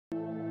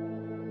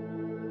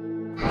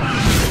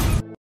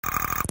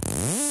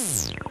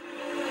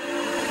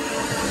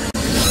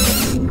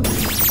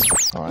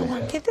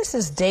this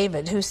is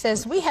David, who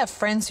says, we have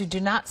friends who do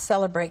not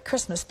celebrate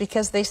Christmas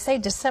because they say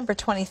December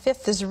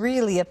 25th is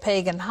really a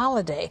pagan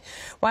holiday.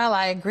 While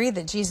I agree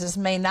that Jesus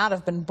may not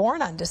have been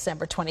born on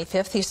December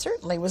 25th, he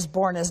certainly was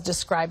born as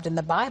described in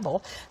the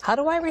Bible. How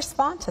do I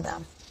respond to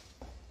them?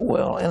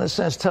 Well, in a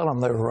sense, tell them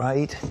they're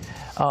right.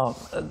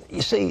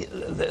 You see,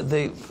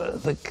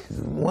 the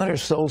winter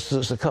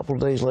solstice a couple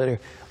of days later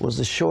was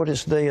the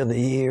shortest day of the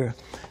year,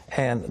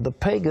 and the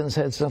pagans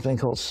had something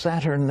called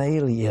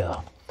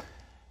Saturnalia.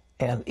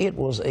 And it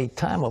was a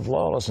time of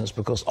lawlessness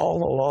because all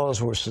the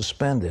laws were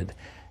suspended.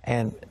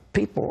 And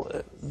people,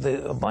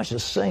 a bunch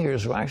of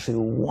singers actually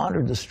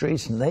wandered the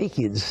streets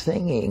naked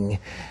singing.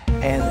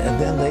 And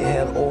then they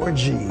had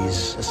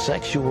orgies,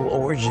 sexual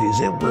orgies.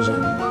 It was a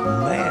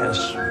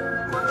mass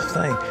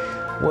thing.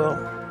 Well,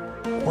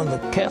 when the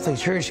Catholic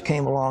Church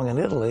came along in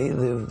Italy,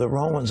 the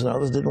Romans and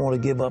others didn't want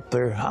to give up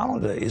their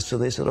holidays. So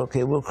they said,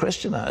 okay, we'll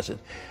Christianize it.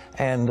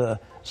 And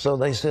so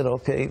they said,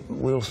 okay,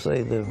 we'll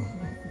say the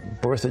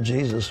birth of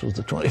Jesus was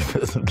the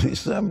 25th of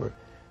December.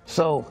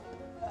 So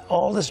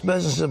all this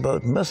business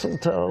about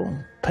mistletoe,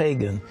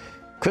 pagan.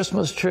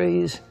 Christmas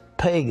trees,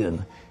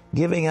 pagan.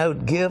 Giving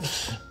out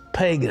gifts,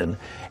 pagan.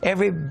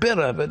 Every bit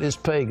of it is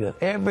pagan.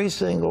 Every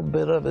single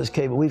bit of it is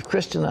pagan. We've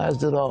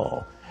Christianized it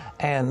all.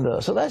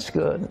 And so that's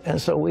good.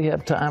 And so we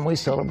have time, we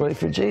celebrate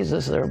for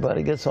Jesus.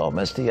 Everybody gets all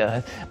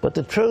misty-eyed. But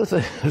the truth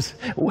is,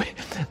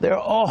 they're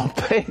all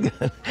pagan.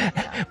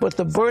 But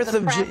the birth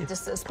of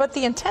Jesus. But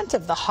the intent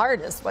of the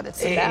heart is what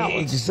it's about.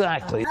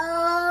 Exactly.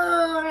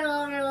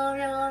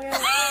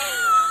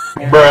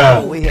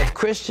 Bruh. We have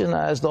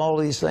Christianized all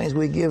these things.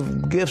 We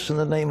give gifts in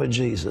the name of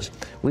Jesus.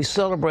 We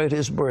celebrate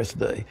his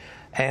birthday.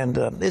 And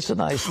it's a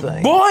nice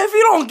thing. Boy, if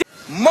you don't get...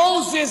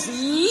 Moses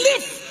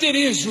lifted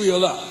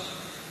Israel up.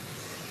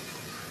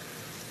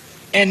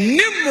 And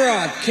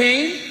Nimrod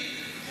came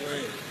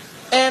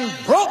and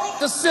broke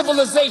the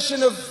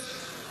civilization of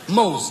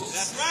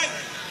Moses. That's right.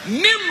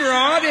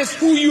 Nimrod is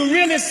who you're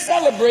really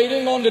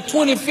celebrating on the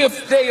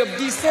 25th day of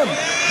December.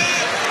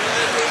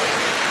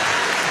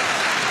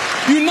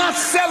 You're not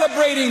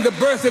celebrating the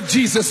birth of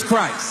Jesus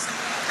Christ.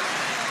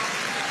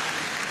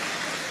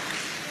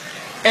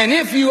 And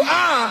if you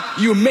are,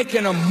 you're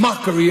making a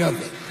mockery of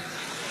it.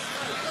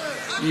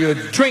 You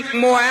drink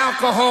more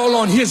alcohol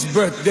on his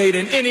birthday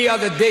than any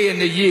other day in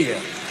the year.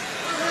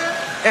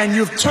 And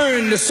you've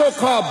turned the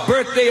so-called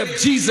birthday of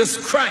Jesus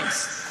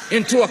Christ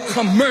into a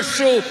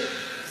commercial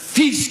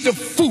feast of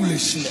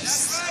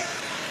foolishness.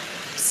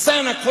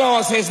 Santa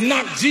Claus has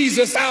knocked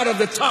Jesus out of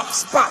the top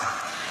spot.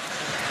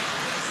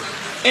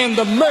 And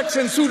the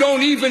merchants who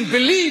don't even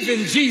believe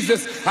in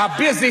Jesus are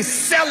busy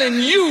selling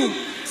you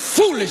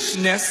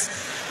foolishness,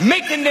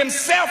 making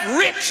themselves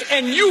rich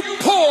and you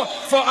poor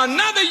for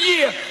another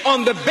year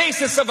on the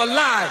basis of a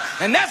lie.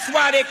 And that's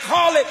why they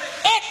call it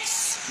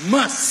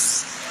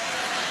Xmas.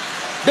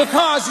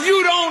 Because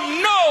you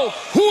don't know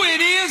who it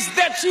is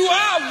that you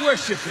are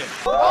worshiping.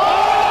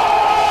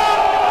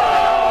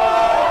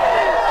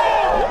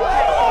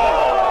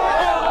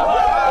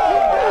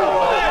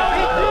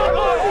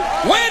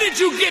 Where did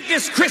you get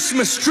this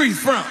Christmas tree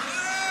from?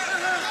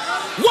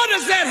 What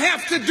does that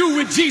have to do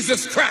with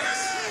Jesus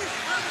Christ?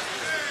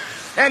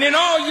 And in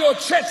all your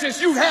churches,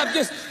 you have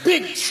this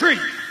big tree.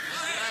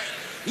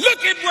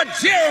 Look at what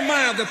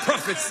Jeremiah the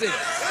prophet says.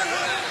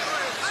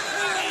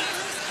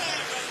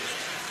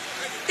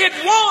 It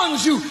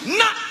warns you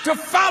not to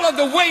follow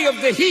the way of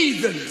the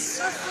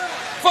heathens.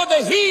 For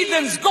the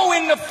heathens go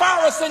in the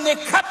forest and they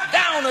cut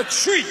down a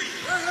tree.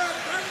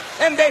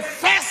 And they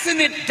fasten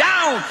it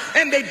down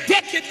and they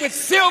deck it with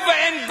silver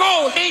and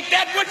gold. Ain't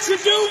that what you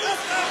do?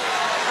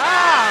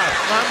 Ah,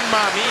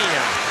 mamma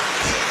mia.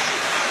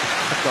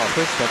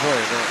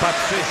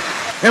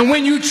 And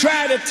when you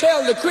try to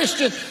tell the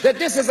Christian that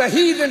this is a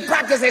heathen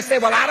practice, they say,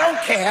 well, I don't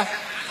care.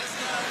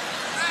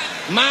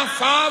 My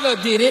father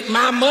did it.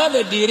 My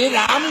mother did it.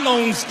 I'm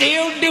going to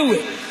still do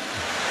it.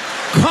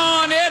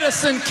 Con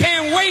Edison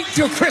can't wait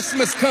till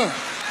Christmas comes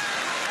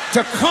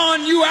to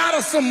con you out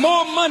of some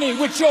more money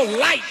with your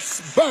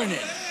lights burning.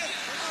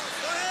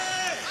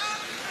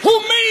 Who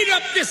made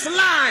up this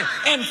lie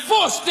and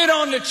forced it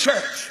on the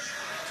church?